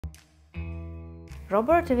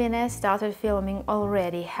Robert Wiene started filming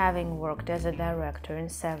already having worked as a director in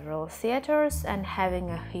several theaters and having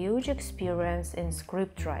a huge experience in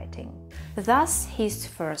script writing. Thus, his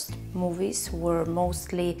first movies were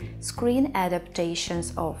mostly screen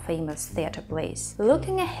adaptations of famous theater plays.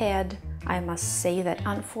 Looking ahead, I must say that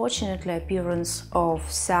unfortunately appearance of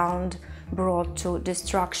sound brought to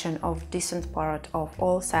destruction of decent part of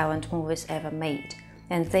all silent movies ever made,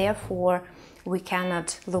 and therefore we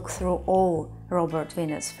cannot look through all Robert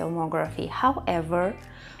Wiene's filmography. However,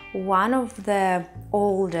 one of the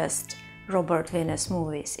oldest Robert Wiene's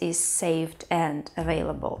movies is saved and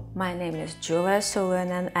available. My name is Julia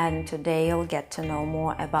Sulinen, and today you'll get to know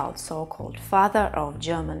more about so-called father of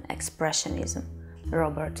German Expressionism,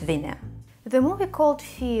 Robert Wiene. The movie called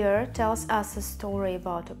Fear tells us a story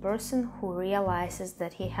about a person who realizes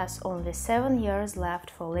that he has only 7 years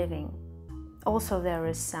left for living. Also, there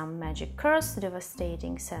is some magic curse,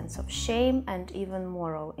 devastating sense of shame, and even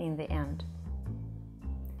moral in the end.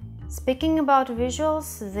 Speaking about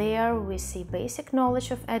visuals, there we see basic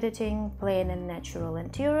knowledge of editing, plain and natural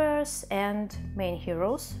interiors, and main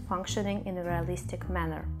heroes functioning in a realistic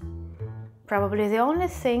manner. Probably the only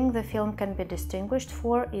thing the film can be distinguished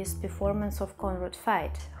for is performance of Conrad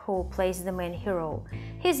Veidt, who plays the main hero.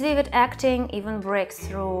 His vivid acting even breaks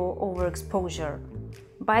through overexposure.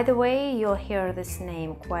 By the way, you'll hear this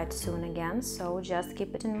name quite soon again, so just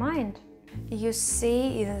keep it in mind. You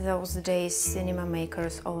see, in those days cinema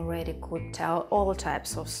makers already could tell all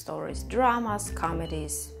types of stories, dramas,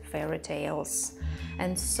 comedies, fairy tales,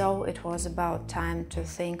 and so it was about time to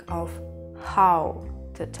think of how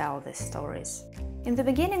to tell these stories. In the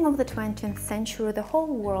beginning of the 20th century, the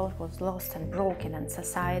whole world was lost and broken, and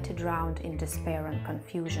society drowned in despair and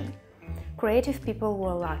confusion. Creative people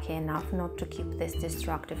were lucky enough not to keep these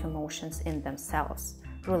destructive emotions in themselves,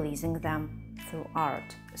 releasing them through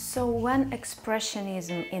art. So when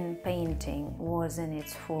Expressionism in painting was in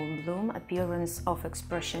its full bloom, appearance of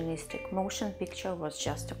expressionistic motion picture was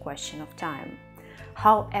just a question of time.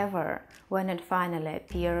 However, when it finally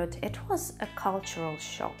appeared, it was a cultural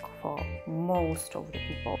shock for most of the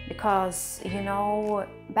people. Because, you know,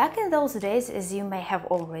 back in those days, as you may have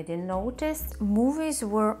already noticed, movies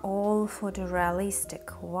were all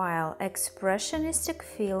photorealistic, while expressionistic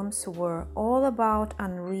films were all about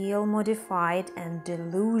unreal, modified and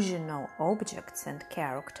delusional objects and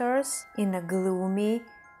characters in a gloomy,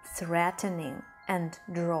 threatening and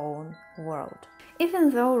drawn world.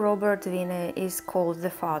 Even though Robert Wiene is called the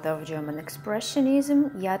father of German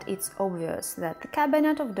Expressionism, yet it's obvious that the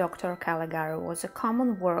cabinet of Dr. Caligari was a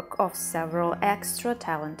common work of several extra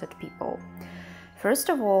talented people. First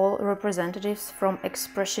of all, representatives from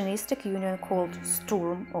Expressionistic union called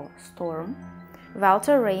Sturm or Storm,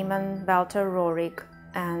 Walter Reimann, Walter Rohrig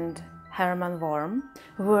and Hermann Worm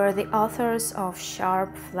were the authors of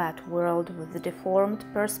sharp, flat world with a deformed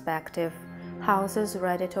perspective, houses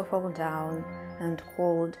ready to fall down, and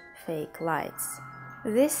cold, fake lights.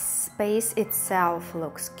 This space itself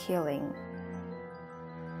looks killing.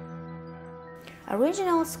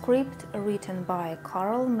 Original script written by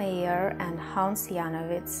Karl Mayer and Hans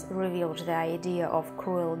Janowitz revealed the idea of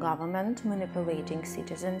cruel government manipulating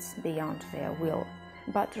citizens beyond their will.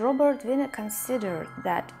 But Robert Wiene considered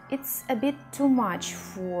that it's a bit too much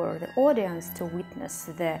for the audience to witness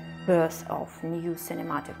the birth of new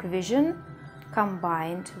cinematic vision,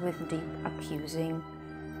 combined with deep, accusing,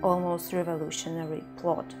 almost revolutionary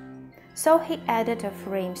plot. So he added a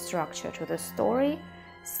frame structure to the story,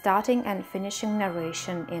 starting and finishing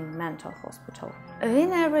narration in mental hospital.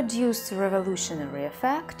 Wiene reduced revolutionary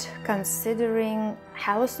effect, considering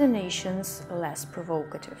hallucinations less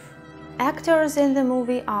provocative. Actors in the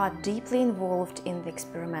movie are deeply involved in the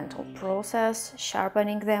experimental process,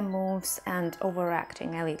 sharpening their moves and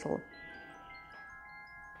overacting a little.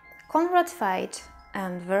 Conrad Veidt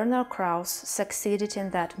and Werner Krauss succeeded in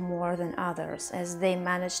that more than others, as they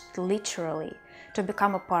managed literally to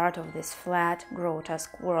become a part of this flat,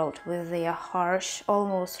 grotesque world with their harsh,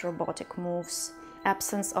 almost robotic moves,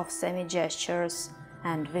 absence of semi-gestures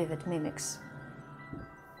and vivid mimics.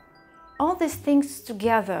 All these things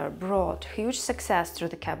together brought huge success to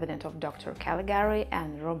the cabinet of Dr. Caligari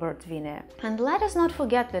and Robert Wiene. And let us not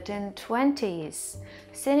forget that in 20s,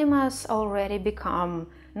 cinemas already become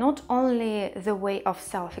not only the way of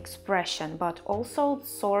self-expression, but also the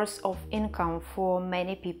source of income for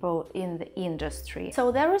many people in the industry.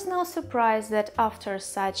 So there is no surprise that after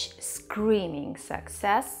such screaming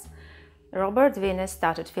success, Robert Wiene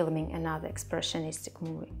started filming another expressionistic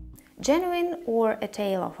movie. Genuine, or A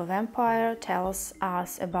Tale of a Vampire, tells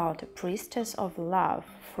us about a priestess of love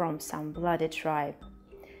from some bloody tribe.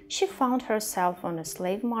 She found herself on a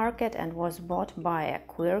slave market and was bought by a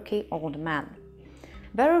quirky old man.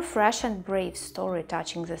 Very fresh and brave story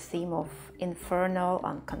touching the theme of infernal,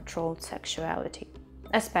 uncontrolled sexuality,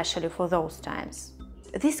 especially for those times.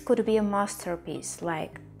 This could be a masterpiece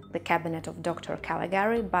like The Cabinet of Dr.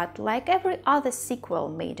 Caligari, but like every other sequel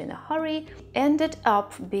made in a hurry, ended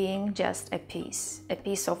up being just a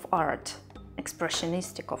piece of art,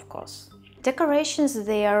 expressionistic of course. Decorations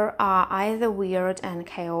there are either weird and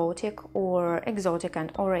chaotic or exotic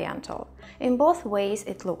and oriental. In both ways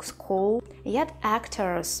it looks cool, yet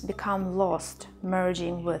actors become lost,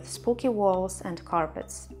 merging with spooky walls and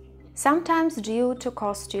carpets. Sometimes due to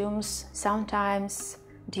costumes, sometimes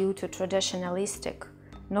due to traditionalistic,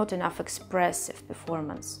 not enough expressive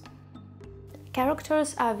performance.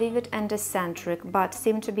 Characters are vivid and eccentric, but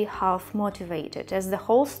seem to be half-motivated, as the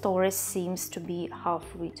whole story seems to be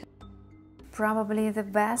half-written. Probably the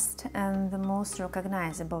best and the most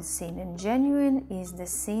recognizable scene in Genuine is the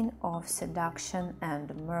scene of seduction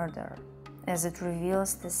and murder, as it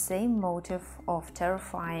reveals the same motive of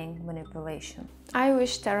terrifying manipulation. I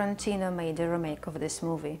wish Tarantino made a remake of this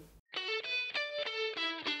movie.